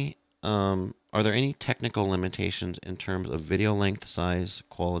any Are there any technical limitations in terms of video length, size,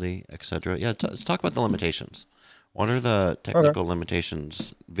 quality, etc.? Yeah, let's talk about the limitations. What are the technical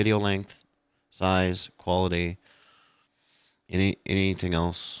limitations? Video length, size, quality, anything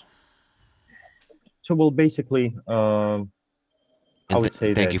else? So, well, basically, I would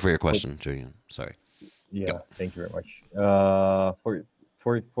say thank that. you for your question, Julian. Sorry. Yeah, Go. thank you very much.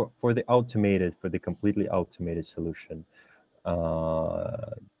 For the completely automated solution,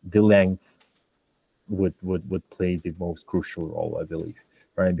 the length would play the most crucial role, I believe,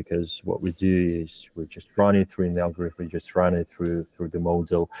 right? Because what we do is we just run it through an algorithm, we just run it through the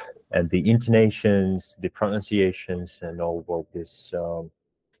model, and the intonations, the pronunciations, and all of this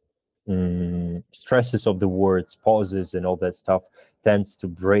stresses of the words, pauses, and all that stuff tends to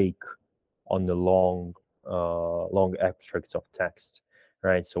break on the long abstracts of text,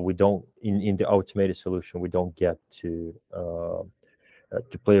 right? So we don't in the automated solution we don't get to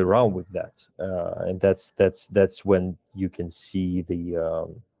play around with that, and that's when you can see the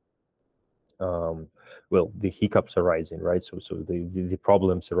hiccups arising, right? So the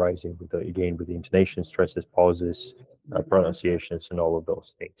problems arising with with the intonation, stresses, pauses, pronunciations, and all of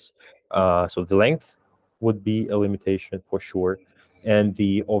those things. So the length would be a limitation for sure, and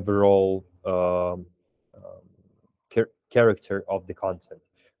the overall character of the content,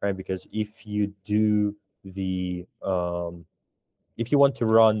 right? Because if you do if you want to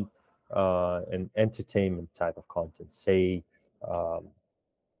run an entertainment type of content, say, or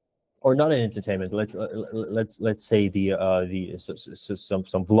not an entertainment, let's say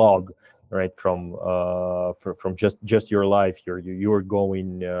some vlog, right, from just your life, you're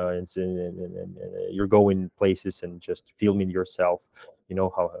going and you're going places and just filming yourself. You know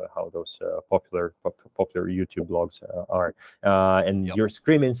how those popular YouTube blogs are, and Yep. you're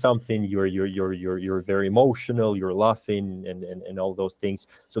screaming something, you're very emotional, you're laughing, and all those things.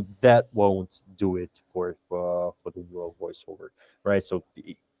 So that won't do it for the neural voiceover, right? So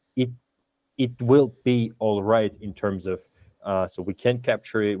it will be all right in terms of so we can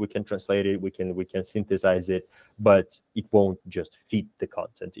capture it, we can translate it, we can synthesize it, but it won't just fit the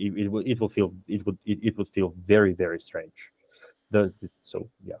content. It would feel very, very strange. So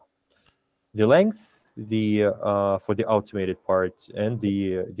yeah, the length, the for the automated part, and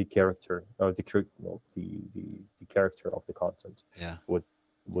the character of the character of the content, Yeah. would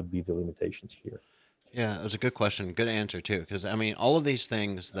be the limitations here. Yeah, it was a good question. Good answer too, because I mean, all of these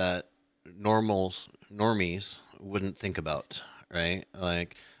things that normies wouldn't think about, right?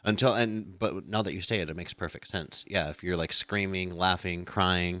 Like but now that you say it, it makes perfect sense. Yeah, if you're like screaming, laughing,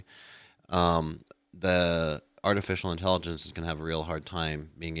 crying, the artificial intelligence is going to have a real hard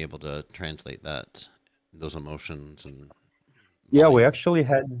time being able to translate those emotions and Yeah, volume.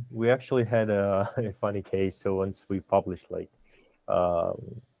 we actually had a funny case. So once we published, like, it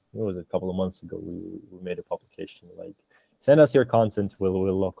was a couple of months ago, we made a publication like, send us your content,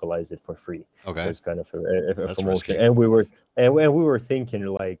 we'll localize it for free. Okay. There's kind of a That's promotion, risky. and we were thinking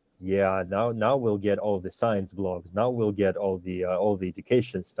like, yeah, now we'll get all the science blogs, now we'll get all the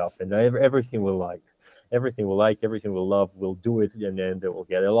education stuff, and everything we'll like, everything we'll love, we'll do it, and then they will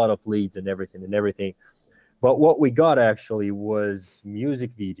get a lot of leads and everything. But what we got actually was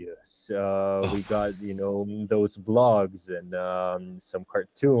music videos. We got, those vlogs and some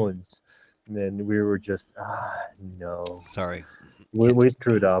cartoons. And then we were just, no. Sorry. We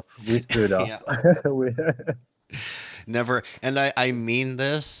screwed up. We screwed up. Never, and I mean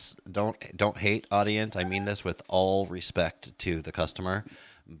this. Don't hate, audience. I mean this with all respect to the customer,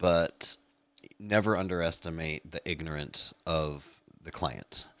 but never underestimate the ignorance of the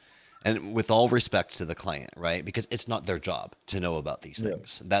client. And with all respect to the client, right? Because it's not their job to know about these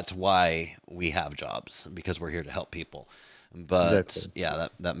things. That's why we have jobs, because we're here to help people. But Exactly. yeah,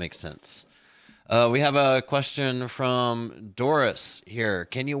 that makes sense. We have a question from Doris here.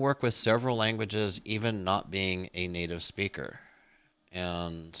 Can you work with several languages even not being a native speaker?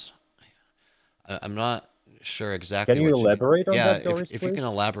 And I'm not sure exactly. Can you elaborate on that, Doris, if you can please?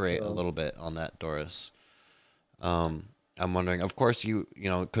 elaborate a little bit on that, Doris. I'm wondering, of course,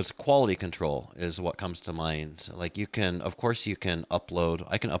 because quality control is what comes to mind. Like I can upload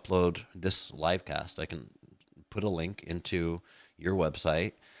this live cast. I can put a link into your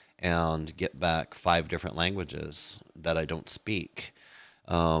website and get back 5 different languages that I don't speak.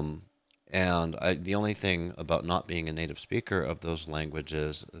 The only thing about not being a native speaker of those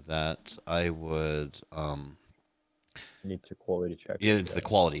languages that I would need to quality check. Yeah, the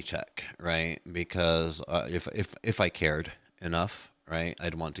quality check, right? Because if I cared enough, right,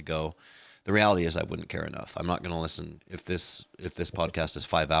 I'd want to go. The reality is I wouldn't care enough. I'm not going to listen. If this podcast is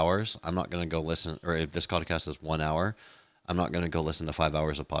 5 hours, I'm not going to go listen. Or if this podcast is 1 hour, I'm not going to go listen to 5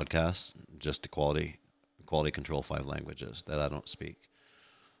 hours of podcasts just quality control 5 languages that I don't speak.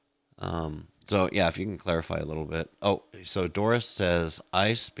 So yeah, if you can clarify a little bit. Oh, so Doris says,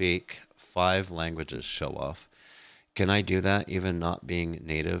 I speak 5 languages, show off. Can I do that even not being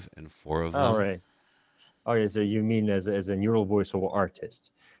native in 4 of them? All right. Okay, so you mean as a neural voiceover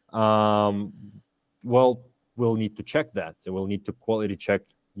artist? Well, we'll need to check that. So we'll need to quality check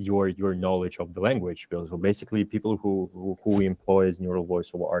your knowledge of the language. So basically, people who we employ as neural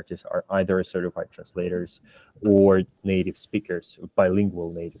voiceover artists are either certified translators or native speakers, bilingual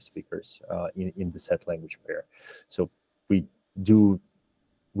native speakers in the set language pair. So we do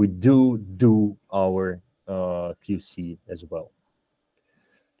our QC as well.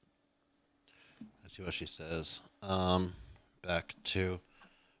 Let's see what she says. Back to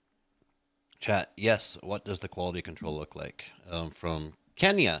chat. Yes, what does the quality control look like? From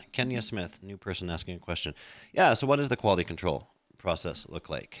Kenya Smith, new person asking a question. Yeah, so what does the quality control process look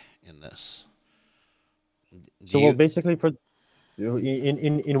like in this? Well, basically for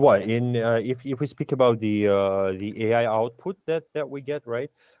in what if we speak about the AI output that we get,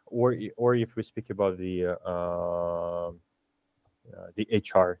 right, or if we speak about the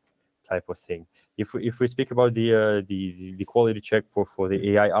HR type of thing. If we speak about the quality check for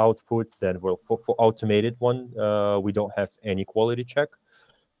the AI output, then well, for automated one, we don't have any quality check.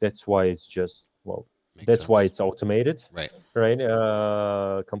 That's why it's just why it's automated, right,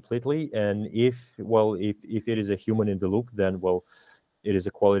 completely. And if it is a human in the loop, then well, it is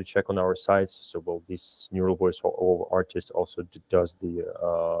a quality check on our sides. So well, this neural voice artist also does the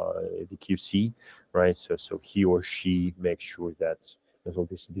QC, right? So he or she makes sure that so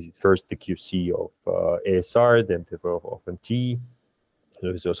this first the QC of ASR, then the of MT.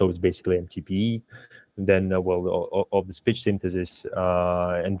 So it's basically MTP, and then of the speech synthesis,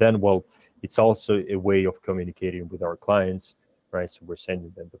 and then it's also a way of communicating with our clients, right? So we're sending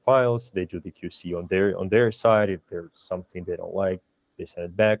them the files, they do the QC on their side. If there's something they don't like, they send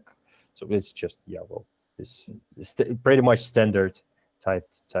it back. So it's just it's pretty much standard type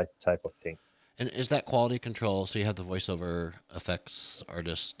of thing. And is that quality control? So you have the voiceover effects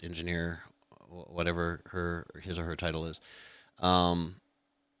artist, engineer, whatever his or her title is.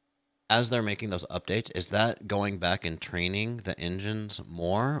 As they're making those updates, is that going back and training the engines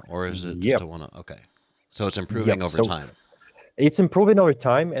more, or is it just okay? So it's improving over time. It's improving over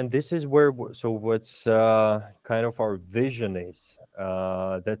time, and this is where what's kind of our vision is.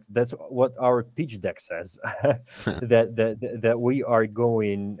 That's what our pitch deck says. that we are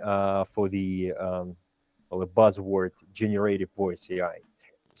going for the buzzword generative voice AI.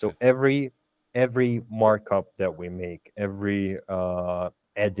 So every markup that we make, every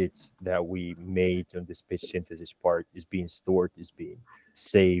edit that we made on the speech synthesis part is being stored, is being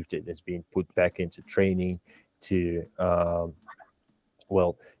saved, and is being put back into training to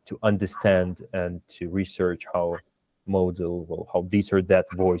to understand and to research how how this or that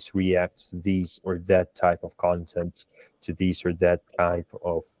voice reacts to these or that type of content, to these or that type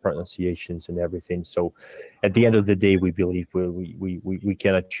of pronunciations and everything. So at the end of the day, we believe we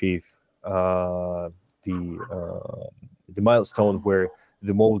can achieve the milestone where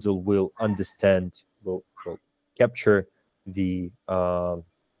the model will understand, will capture the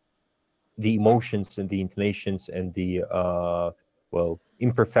emotions and the intonations and the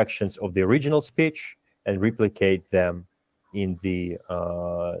imperfections of the original speech and replicate them in the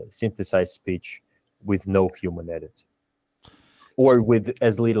synthesized speech with no human edit, or with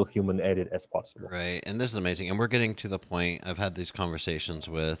as little human edit as possible. Right, and this is amazing. And we're getting to the point, I've had these conversations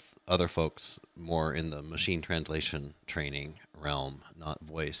with other folks more in the machine translation training realm, not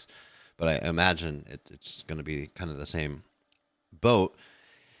voice, but I imagine it's going to be kind of the same boat,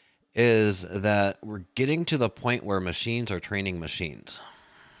 is that we're getting to the point where machines are training machines.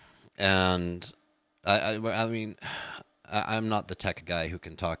 And I mean, I'm not the tech guy who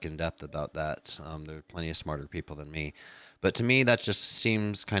can talk in depth about that. There are plenty of smarter people than me. But to me, that just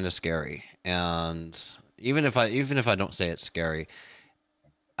seems kind of scary. And even if I don't say it's scary,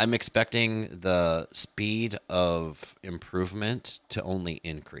 I'm expecting the speed of improvement to only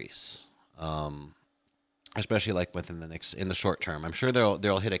increase. Especially like in the short term. I'm sure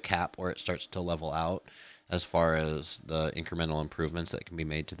they'll hit a cap where it starts to level out as far as the incremental improvements that can be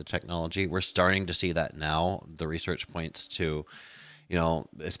made to the technology. We're starting to see that now. The research points to,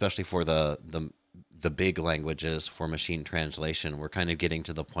 especially for the big languages for machine translation, we're kind of getting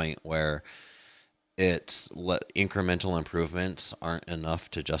to the point where incremental improvements aren't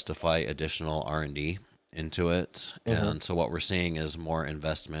enough to justify additional R&D into it. Mm-hmm. And so what we're seeing is more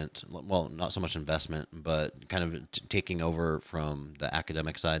investment, well, not so much investment, but kind of taking over from the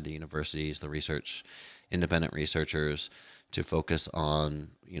academic side, the universities, the independent researchers, to focus on,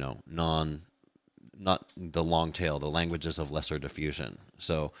 not the long tail, the languages of lesser diffusion.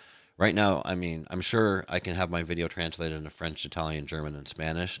 So right now, I mean, I'm sure I can have my video translated into French, Italian, German, and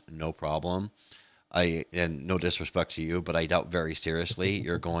Spanish, no problem. And no disrespect to you, but I doubt very seriously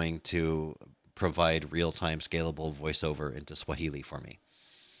you're going to provide real-time scalable voiceover into Swahili for me.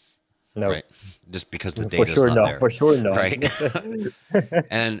 No. Right. Just because the data's not there. For sure not. Right.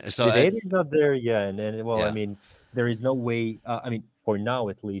 And so the data is not there yet. And Yeah. I mean, there is no way, for now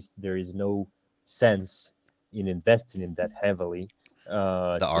at least, there is no sense in investing in that heavily.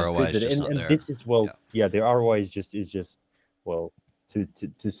 The ROI is just not and there. this is, the ROI is just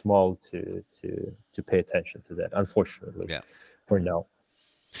too small to pay attention to that, unfortunately. Yeah. For now.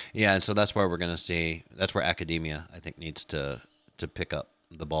 Yeah, and so that's where that's where academia, I think, needs to pick up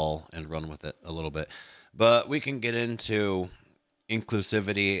the ball and run with it a little bit. But we can get into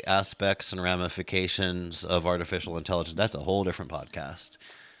inclusivity aspects and ramifications of artificial intelligence. That's a whole different podcast.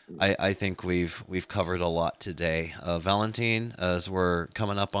 I think we've covered a lot today. Valentin, as we're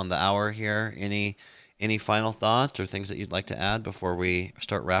coming up on the hour here, any final thoughts or things that you'd like to add before we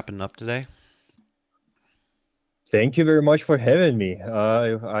start wrapping up today? Thank you very much for having me.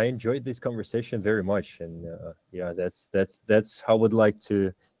 I enjoyed this conversation very much, and that's how I would like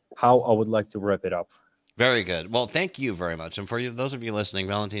to wrap it up. Very good. Well, thank you very much. And for those of you listening,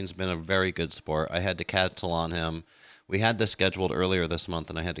 Valentin's been a very good sport. I had to cancel on him. We had this scheduled earlier this month,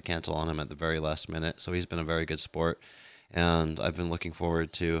 and I had to cancel on him at the very last minute. So he's been a very good sport, and I've been looking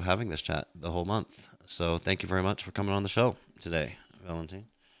forward to having this chat the whole month. So thank you very much for coming on the show today, Valentin.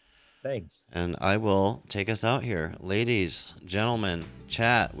 Thanks. And I will take us out here. Ladies, gentlemen,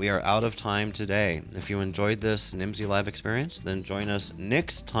 chat, we are out of time today. If you enjoyed this Nimdzi Live experience, then join us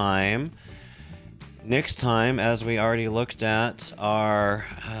next time. Next time, as we already looked at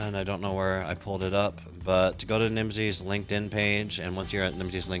and I don't know where I pulled it up, but go to Nimdzi's LinkedIn page, and once you're at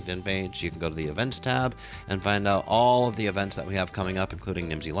Nimdzi's LinkedIn page, you can go to the events tab and find out all of the events that we have coming up, including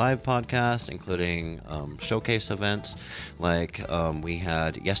Nimdzi Live podcast, including showcase events like we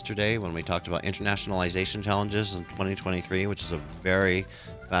had yesterday when we talked about internationalization challenges in 2023, which is a very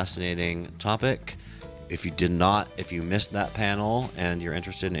fascinating topic. If you missed that panel and you're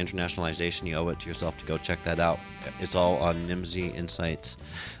interested in internationalization, you owe it to yourself to go check that out. It's all on Nimdzi Insights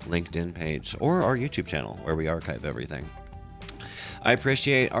LinkedIn page or our YouTube channel where we archive everything. I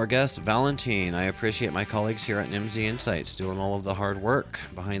appreciate our guest, Valentin. I appreciate my colleagues here at Nimdzi Insights doing all of the hard work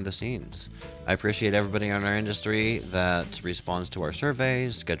behind the scenes. I appreciate everybody in our industry that responds to our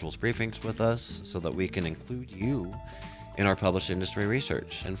surveys, schedules briefings with us so that we can include you in our published industry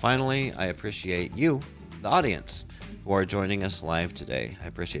research. And finally, I appreciate you, the audience, who are joining us live today. I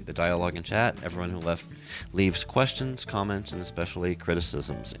appreciate the dialogue and chat, everyone who leaves questions, comments, and especially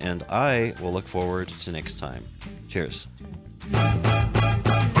criticisms. And I will look forward to next time. Cheers.